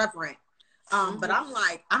very reverent. But I'm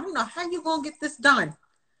like, I don't know how you gonna get this done.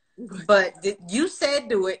 But you said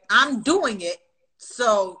do it. I'm doing it,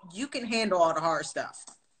 so you can handle all the hard stuff.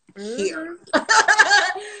 Here.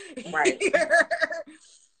 Right.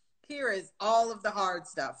 Here is all of the hard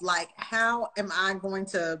stuff. Like, how am I going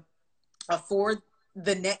to afford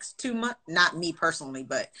the next 2 months? Not me personally,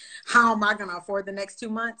 but how am I going to afford the next 2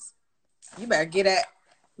 months? You better get at,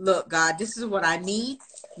 look, God, this is what I need.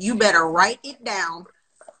 You better write it down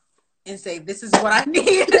and say, this is what I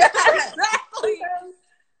need. Exactly.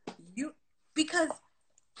 Because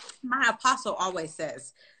my apostle always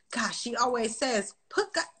says, gosh, she always says,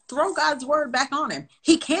 throw God's word back on him.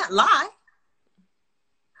 He can't lie.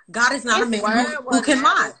 God is not a man who can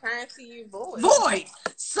lie. To you void.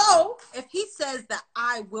 So if he says that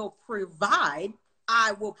I will provide,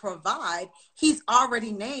 he's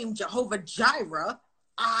already named Jehovah Jireh.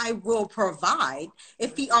 I will provide.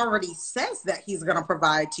 If he already says that he's going to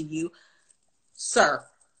provide to you, sir,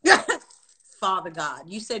 Father God,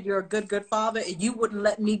 you said you're a good father and you wouldn't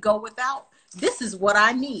let me go without. This is what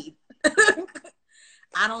I need.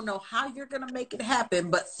 I don't know how you're going to make it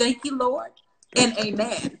happen, but thank you, Lord, and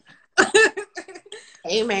amen.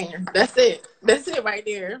 Amen. That's it. That's it right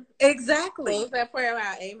there. Exactly. Close that prayer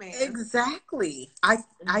out. Amen. Exactly. I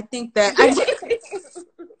think that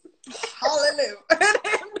hallelujah.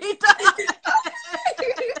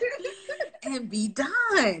 And be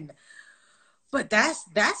done. But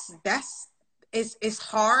it's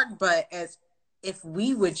hard, but as if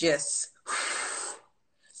we would just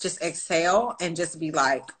exhale and just be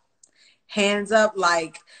like, hands up,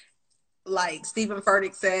 like Stephen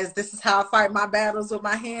Furtick says, this is how I fight my battles with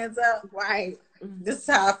my hands up. Right. This is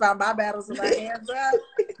how I fight my battles with my hands up.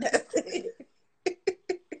 That's it.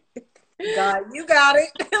 God, you got it.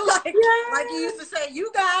 like you used to say,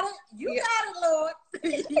 you got it. You got it, Lord.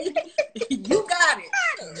 You got it.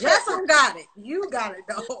 Justin got it. You got it,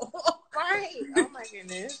 though. Right. Oh my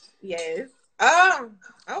goodness. Yes.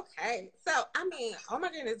 Okay. So I mean, oh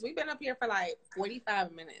my goodness, we've been up here for like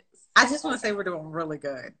 45 minutes. I just want to say we're doing really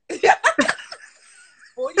good.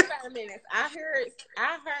 45 minutes. I heard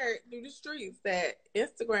through the streets that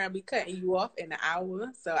Instagram be cutting you off in an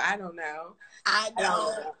hour. So I don't know. I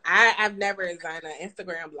know. I've never done an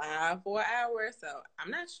Instagram live for an hour, so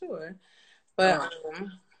I'm not sure. But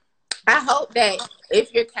I hope that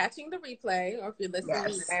if you're catching the replay or if you're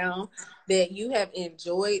listening now, that you have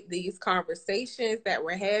enjoyed these conversations that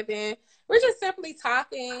we're having. We're just simply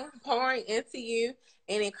talking, pouring into you,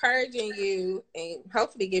 and encouraging you, and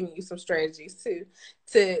hopefully giving you some strategies too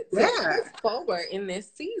to move forward in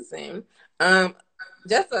this season.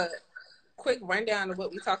 Just a quick rundown of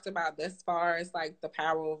what we talked about thus far is like the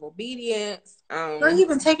power of obedience. Are you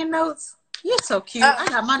even taking notes? You're so cute. I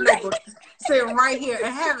got my notebook sitting right here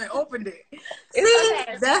and haven't opened it.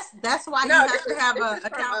 See, that's why you have to have an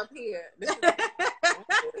account up here.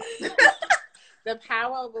 The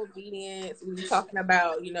power of obedience. We were talking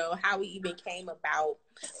about, how we even came about,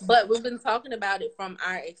 but we've been talking about it from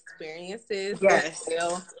our experiences,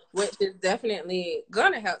 which is definitely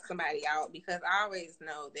gonna help somebody out, because I always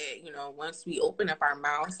know that, once we open up our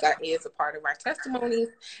mouths, that is a part of our testimonies,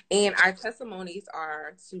 and our testimonies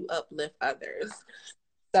are to uplift others.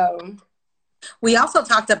 So we also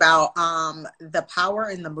talked about the power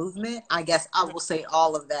in the movement. I guess I will say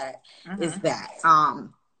all of that is that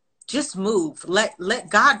just move. Let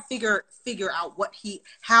God figure out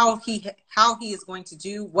how he is going to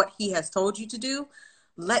do what he has told you to do.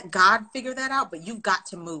 Let God figure that out, but you've got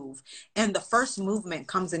to move. And the first movement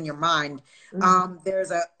comes in your mind.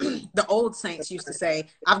 There's the old saints used to say,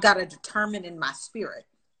 I've got to determine in my spirit.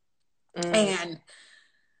 And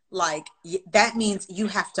like that means you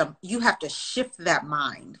have to shift that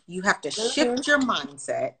mind. You have to shift your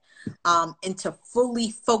mindset into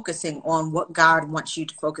fully focusing on what God wants you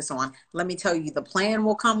to focus on. Let me tell you, the plan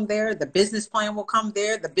will come there. The business plan will come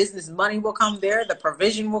there. The business money will come there. The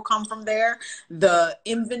provision will come from there. The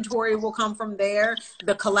inventory will come from there.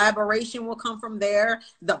 The collaboration will come from there.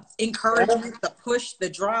 The encouragement, the push,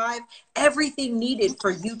 the drive, everything needed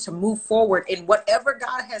for you to move forward in whatever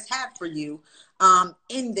God has had for you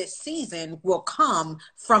in this season will come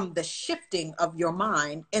from the shifting of your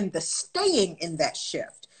mind and the staying in that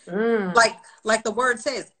shift. Like the word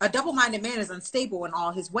says, a double-minded man is unstable in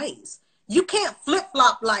all his ways. You can't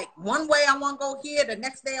flip-flop like one way I want to go here, the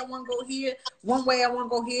next day I want to go here, one way I want to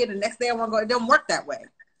go here, the next day I want to go. It don't work that way.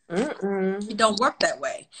 It don't work that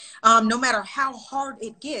way. No matter how hard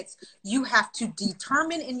it gets, you have to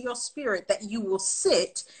determine in your spirit that you will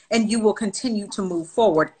sit and you will continue to move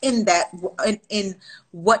forward in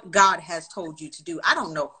what God has told you to do. I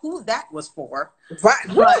don't know who that was for, but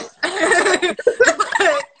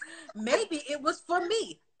maybe it was for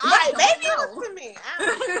me. It was for me.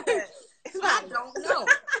 I don't know.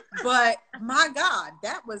 But my God,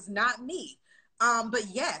 that was not me. But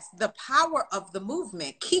yes, the power of the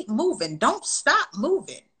movement. Keep moving. Don't stop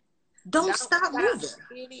moving. Don't stop moving.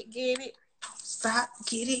 Get it. Stop.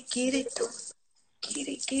 Get it. Get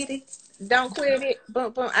it. Don't quit it.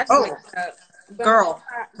 Boom, boom. I just girl,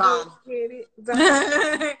 bomb. Get it.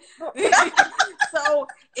 So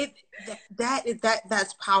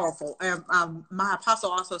that's powerful. And my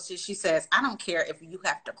apostle also says, she says, I don't care if you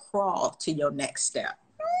have to crawl to your next step.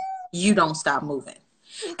 You don't stop moving.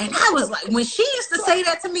 And I was like, when she used to say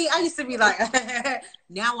that to me, I used to be like,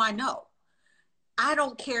 now I know. I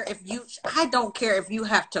don't care if you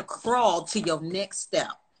have to crawl to your next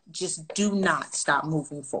step. Just do not stop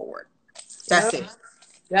moving forward. That's it.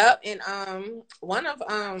 Yep. And one of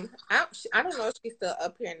I don't know if she's still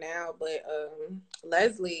up here now, but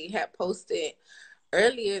Leslie had posted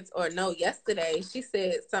yesterday. She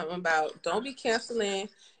said something about don't be canceling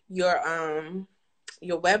your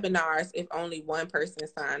webinars if only one person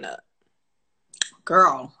sign up.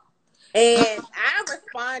 Girl. And I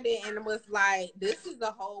responded and was like, this is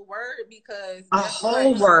a whole word, because a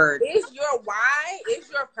whole word. Is your why, is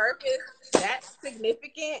your purpose that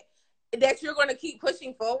significant that you're going to keep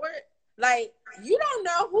pushing forward Like, you don't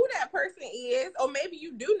know who that person is, or maybe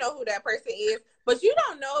you do know who that person is, but you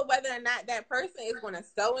don't know whether or not that person is going to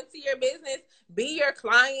sow into your business, be your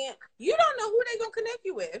client. You don't know who they're going to connect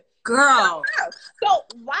you with. Girl. So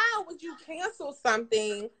why would you cancel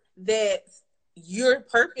something that's your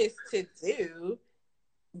purpose to do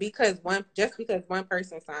because one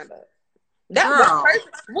person signed up? That Girl. one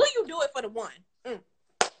person, will you do it for the one? Will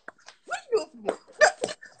you do it for the one?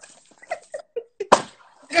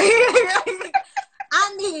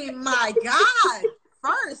 I mean, my God.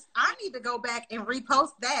 First, I need to go back and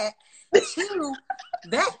repost that. Two,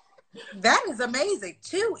 that is amazing.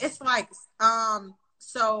 Two, it's like,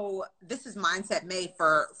 so this is Mindset Made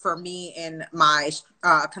for me in my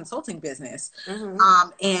consulting business.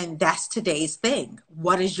 And that's today's thing.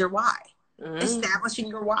 What is your why? Establishing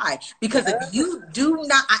your why. Because if you do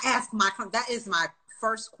not, that is my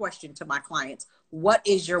first question to my clients. What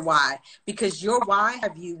is your why? Because your why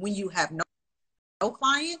when you have no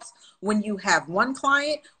clients, when you have one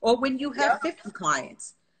client, or when you have 50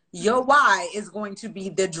 clients, your why is going to be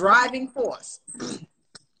the driving force.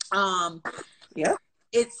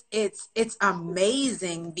 It's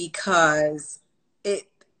amazing because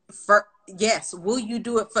will you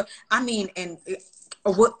do it for, I mean, and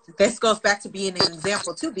this goes back to being an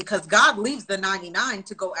example too, because God leaves the 99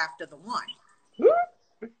 to go after the one.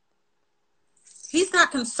 He's not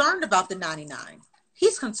concerned about the 99.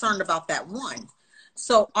 He's concerned about that one.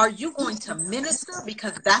 So are you going to minister?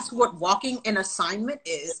 Because that's what walking in assignment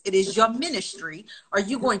is. It is your ministry. Are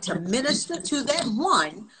you going to minister to that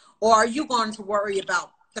one, or are you going to worry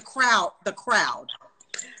about the crowd?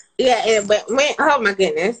 Yeah, oh my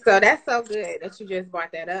goodness. So that's so good that you just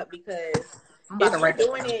brought that up, because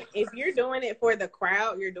if you're doing it for the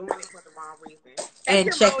crowd, you're doing it for the wrong reason.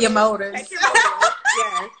 Check your motives. Check your motives.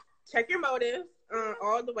 Yes. Check your motives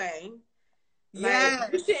all the way. Yeah.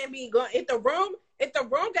 You shouldn't be going if the room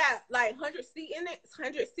got like 100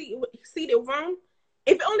 seated room.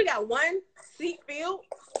 If it only got one seat filled,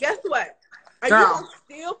 guess what? Are you gonna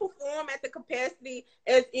still perform at the capacity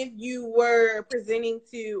as if you were presenting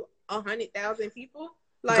to 100,000 people?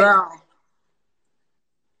 Like, Girl.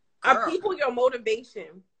 Are people your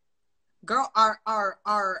motivation? Girl, are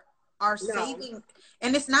saving,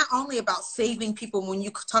 and it's not only about saving people. When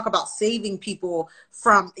you talk about saving people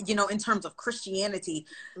from, in terms of Christianity,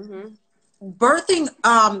 birthing,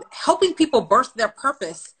 helping people birth their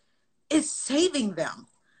purpose is saving them.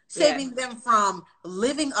 Saving them from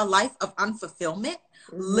living a life of unfulfillment,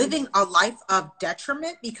 living a life of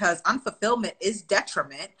detriment, because unfulfillment is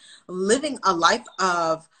detriment, living a life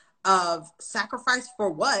of sacrifice for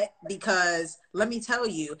what? Because let me tell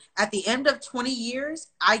you, at the end of 20 years,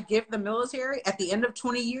 I give the military, at the end of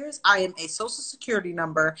 20 years, I am a social security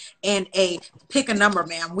number and pick a number,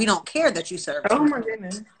 ma'am. We don't care that you served. Oh my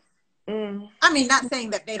goodness. I mean, not saying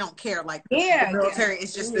that they don't care, like the military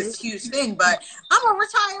is just this huge thing, but I'm a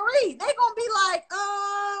retiree. They gonna be like,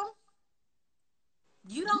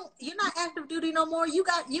 you're not active duty no more. You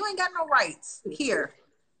ain't got no rights here.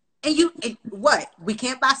 And what? We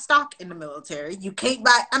can't buy stock in the military. You can't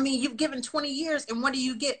buy, you've given 20 years, and what do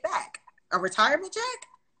you get back? A retirement check?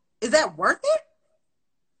 Is that worth it?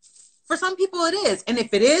 For some people it is. And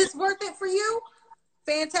if it is worth it for you,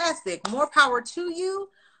 fantastic. More power to you.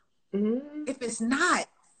 If it's not,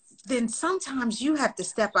 then sometimes you have to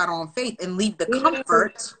step out on faith and leave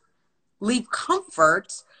comfort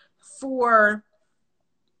for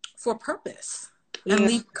purpose, and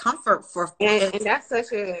leave comfort for. And that's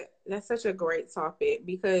such a great topic,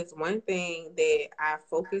 because one thing that I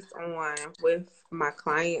focus on with my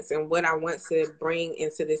clients and what I want to bring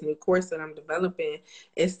into this new course that I'm developing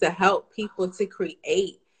is to help people to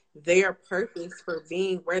create their purpose for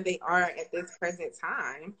being where they are at this present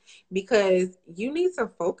time, because you need to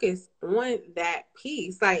focus on that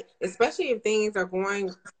piece, like, especially if things are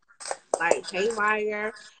going like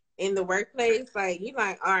haywire in the workplace. Like, you're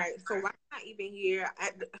like, all right, so why not even here?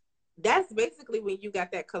 That's basically when you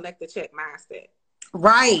got that collect the check mindset.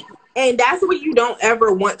 Right. And that's what you don't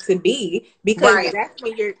ever want to be, because that's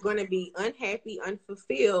when you're going to be unhappy,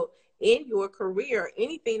 unfulfilled in your career,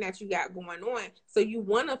 anything that you got going on. So you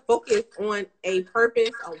want to focus on a purpose,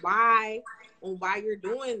 a why, on why you're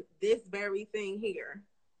doing this very thing here.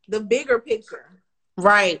 The bigger picture.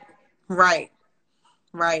 Right.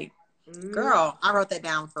 Girl, I wrote that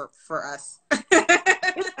down for us.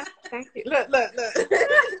 Thank you. Look.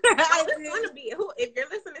 If you're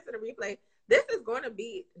listening to the replay, this is going to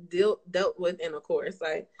be dealt with in a course.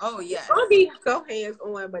 Like, it's going to be so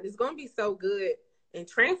hands-on, but it's going to be so good and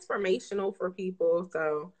transformational for people.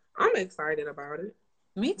 So I'm excited about it.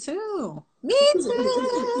 Me too.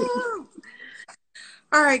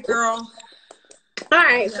 All right, girl. All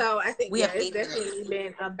right, so I think We have it's 8 minutes. definitely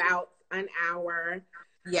been about an hour.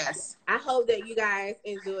 Yes. I hope that you guys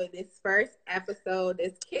enjoyed this first episode,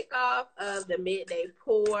 this kickoff of the Midday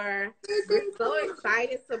Pour. We're so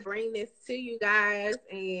excited to bring this to you guys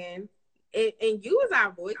and use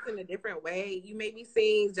our voice in a different way. You may be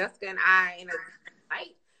seeing Jessica and I in a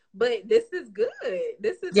light, but this is good.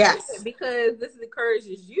 This is Yes. good because this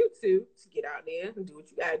encourages you to get out there and do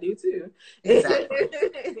what you gotta do too.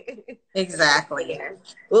 Exactly. Exactly. Yeah.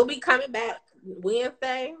 We'll be coming back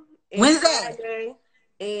Wednesday and Friday,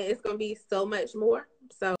 and it's gonna be so much more.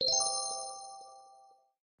 So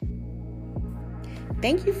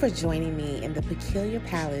thank you for joining me in the Peculiar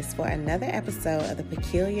Palace for another episode of the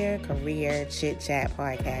Peculiar Career Chit Chat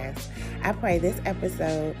podcast. I pray this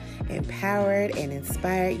episode empowered and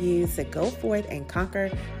inspired you to go forth and conquer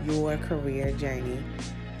your career journey.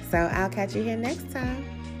 So I'll catch you here next time.